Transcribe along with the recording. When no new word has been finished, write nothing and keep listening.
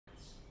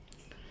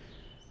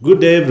Good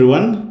day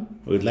everyone.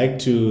 We'd like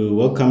to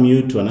welcome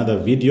you to another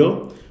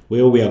video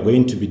where we are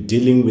going to be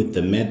dealing with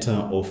the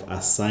matter of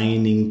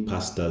assigning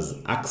pastors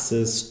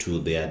access to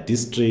their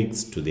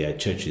districts, to their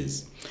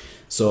churches.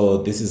 So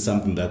this is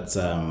something that's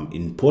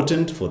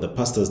important for the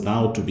pastors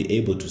now to be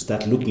able to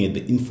start looking at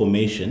the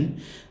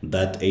information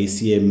that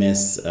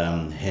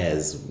ACMS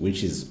has,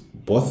 which is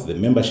both the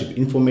membership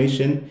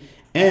information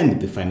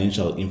and the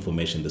financial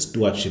information, the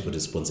stewardship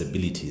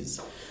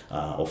responsibilities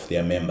of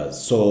their members.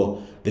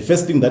 So the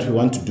first thing that we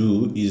want to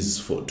do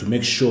is to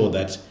make sure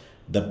that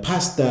the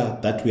pastor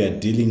that we are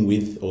dealing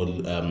with or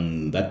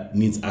that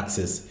needs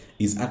access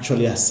is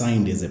actually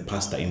assigned as a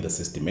pastor in the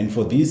system. And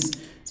for this,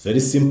 it's very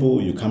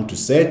simple. You come to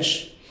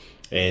search,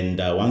 and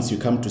once you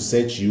come to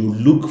search, you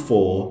look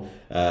for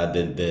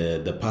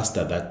the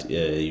pastor that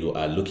you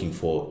are looking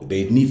for.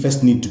 They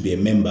first need to be a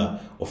member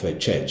of a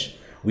church.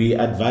 We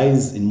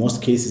advise in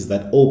most cases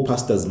that all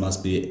pastors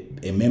must be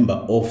a member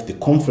of the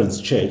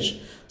conference church,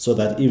 so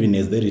that even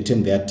as they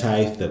return their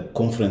tithe, the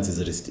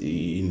conferences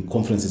in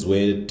conferences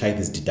where tithe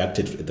is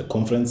deducted at the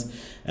conference,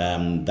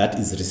 that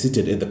is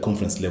receipted at the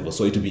conference level.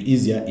 So it will be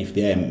easier if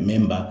they are a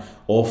member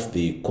of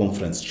the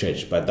conference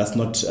church, but that's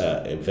not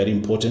very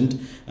important.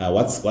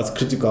 What's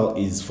critical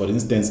is, for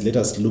instance, let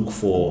us look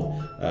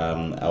for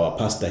our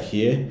pastor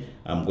here.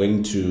 I'm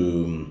going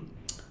to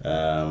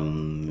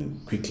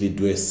quickly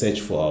do a search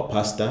for our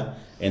pastor,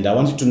 and I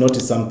want you to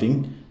notice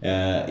something.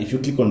 If you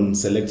click on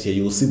select here,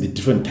 you will see the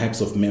different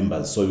types of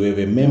members. So you have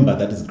a member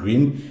that is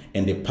green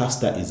and a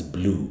pastor is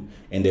blue,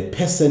 and a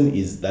person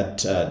is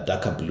that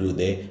darker blue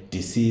there,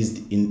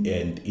 deceased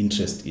and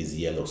interest is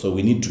yellow. So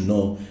we need to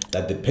know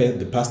that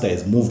the pastor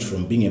has moved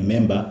from being a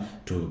member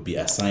to be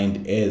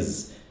assigned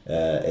as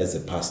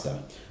a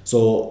pastor.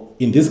 So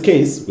in this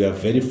case, we are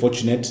very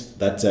fortunate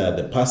that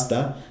the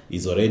pastor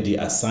is already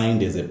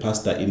assigned as a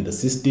pastor in the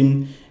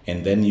system,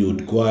 and then you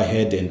would go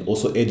ahead and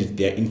also edit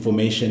their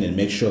information and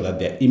make sure that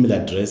their email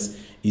address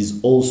is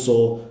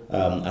also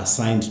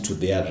assigned to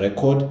their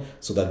record,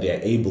 so that they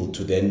are able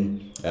to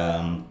then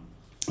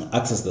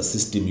access the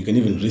system. You can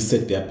even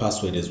reset their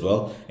password as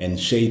well and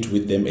share it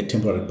with them, a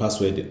temporary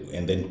password,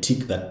 and then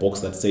tick that box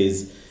that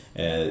says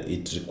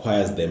it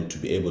requires them to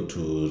be able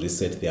to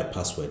reset their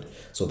password.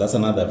 So that's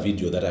another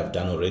video that I've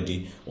done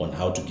already on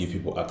how to give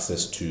people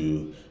access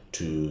to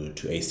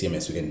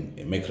ACMS. You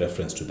can make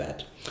reference to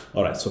that.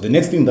 All right, so the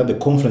next thing that the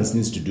conference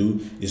needs to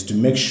do is to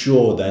make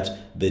sure that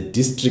the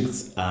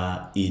districts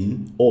are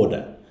in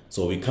order.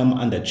 So we come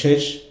under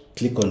church,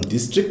 click on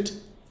district,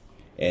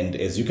 and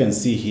as you can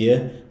see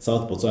here,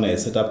 South Botswana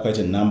has set up quite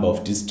a number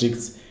of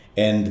districts,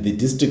 and the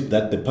district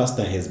that the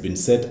pastor has been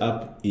set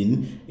up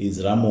in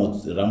is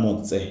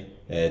Ramotse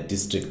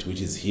district,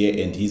 which is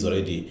here, and he's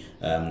already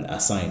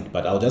assigned.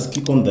 But I'll just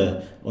click on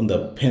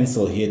the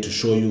pencil here to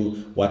show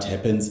you what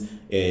happens.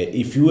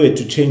 If you were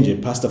to change a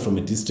pastor from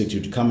a district,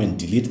 you'd come and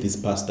delete this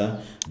pastor,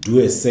 do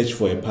a search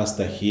for a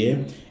pastor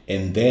here,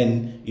 and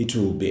then it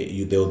will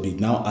be they will be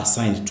now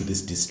assigned to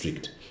this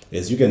district.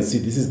 As you can see,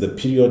 this is the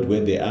period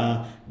where they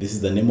are, this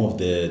is the name of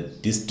the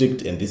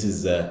district, and this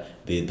is the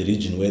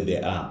region where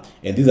they are,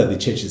 and these are the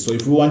churches. So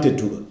if we wanted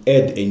to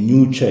add a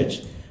new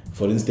church,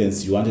 for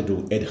instance, you wanted to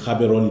add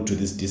Gaborone to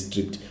this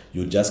district,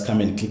 you just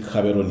come and click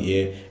Gaborone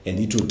here, and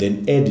it will then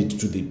add it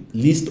to the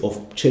list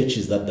of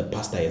churches that the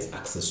pastor has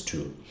access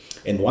to.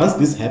 And once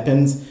this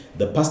happens,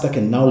 the pastor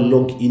can now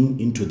log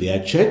into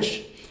their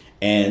church,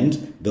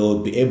 and they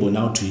will be able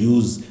now to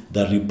use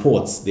the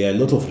reports. There are a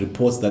lot of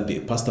reports that the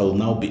pastor will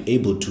now be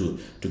able to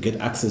get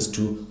access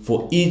to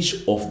for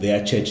each of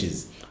their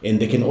churches. And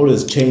they can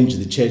always change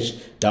the church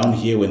down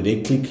here. When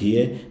they click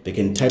here, they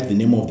can type the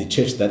name of the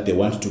church that they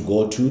want to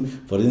go to.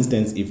 For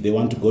instance, if they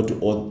want to go to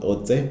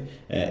Otse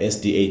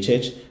SDA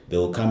church, they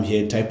will come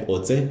here, type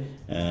Otse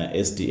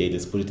SDA.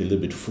 Let's put it a little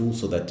bit full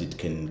so that it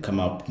can come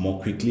up more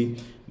quickly.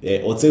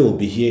 Otse will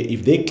be here.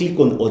 If they click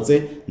on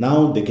Otse,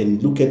 now they can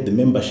look at the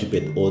membership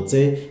at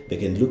Otse. They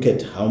can look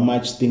at how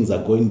much things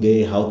are going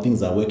there, how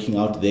things are working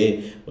out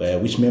there,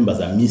 which members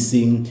are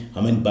missing,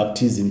 how many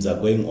baptisms are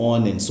going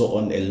on, and so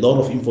on. A lot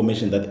of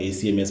information that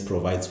ACMS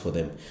provides for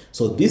them.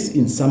 So this,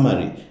 in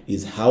summary,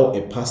 is how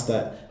a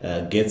pastor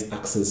gets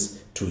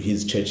access to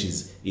his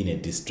churches in a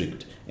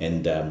district.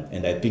 And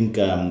I think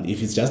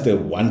if it's just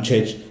one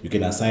church, you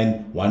can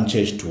assign one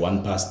church to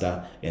one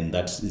pastor, and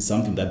that is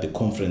something that the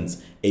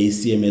conference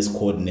ACMS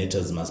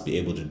coordinators must be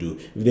able to do.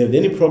 If they have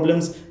any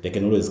problems, they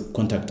can always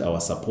contact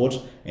our support,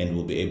 and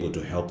we'll be able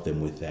to help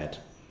them with that.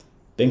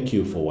 Thank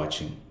you for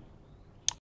watching.